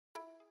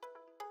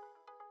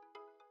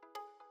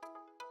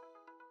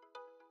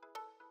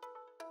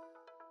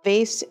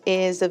VASE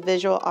is a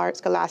visual art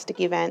scholastic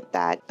event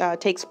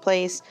that takes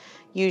place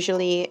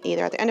usually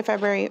either at the end of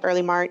February,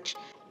 early March,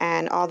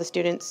 and all the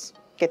students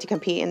get to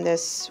compete in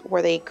this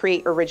where they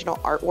create original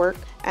artwork,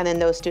 and then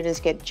those students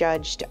get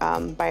judged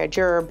by a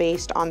juror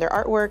based on their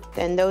artwork.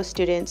 Then those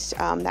students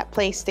that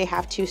place, they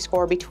have to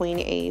score between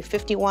a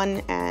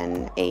 51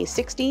 and a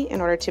 60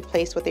 in order to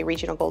place with a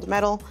regional gold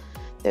medal.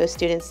 Those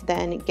students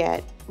then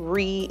get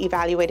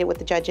re-evaluated with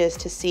the judges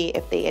to see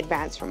if they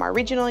advance from our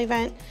regional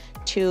event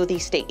to the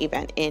state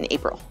event in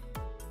April.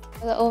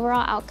 The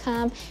overall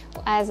outcome,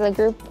 as a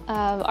group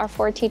of our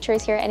 4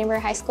 teachers here at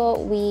Edinburgh High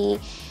School, we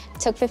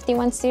took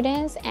 51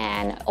 students,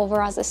 and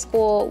overall as a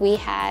school, we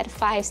had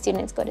 5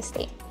 students go to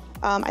state.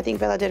 I think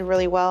Vela did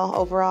really well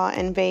overall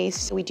in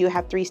VASE. We do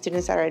have 3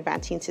 students that are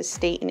advancing to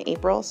state in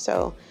April,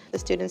 so the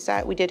students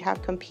that we did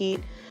have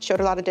compete showed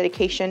a lot of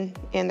dedication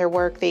in their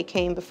work. They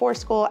came before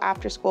school,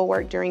 after school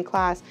work, during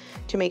class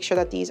to make sure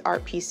that these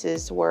art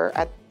pieces were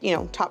at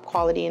top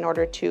quality in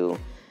order to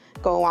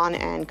go on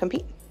and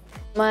compete.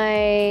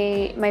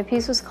 My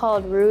piece was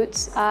called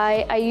Roots.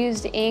 I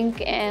used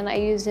ink and I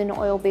used an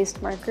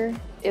oil-based marker.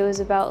 It was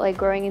about like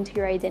growing into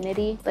your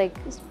identity, like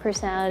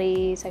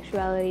personality,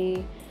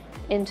 sexuality,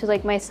 into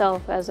like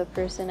myself as a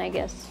person, I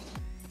guess.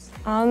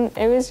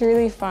 It was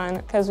really fun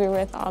because we were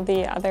with all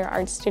the other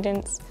art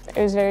students.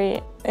 It was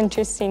very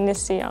interesting to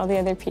see all the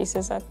other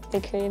pieces that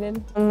they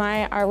created.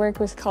 My artwork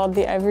was called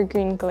the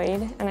Evergreen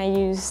Glade, and I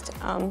used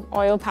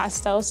oil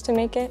pastels to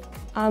make it.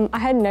 I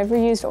had never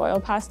used oil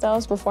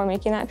pastels before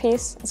making that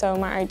piece, so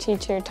my art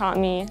teacher taught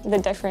me the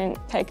different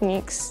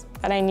techniques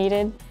that I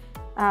needed.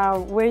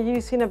 We're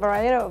using a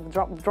variety of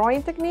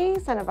drawing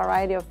techniques and a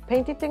variety of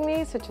painting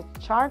techniques, such as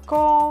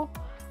charcoal,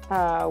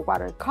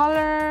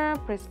 watercolor,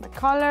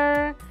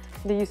 Prismacolor.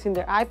 They're using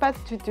their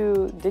iPads to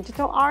do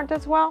digital art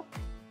as well.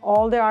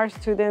 All the art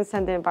students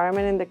and the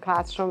environment in the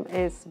classroom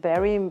is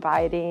very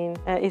inviting.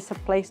 It's a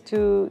place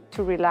to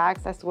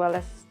relax as well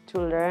as to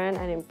learn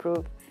and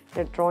improve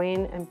their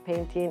drawing and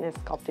painting and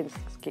sculpting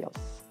skills.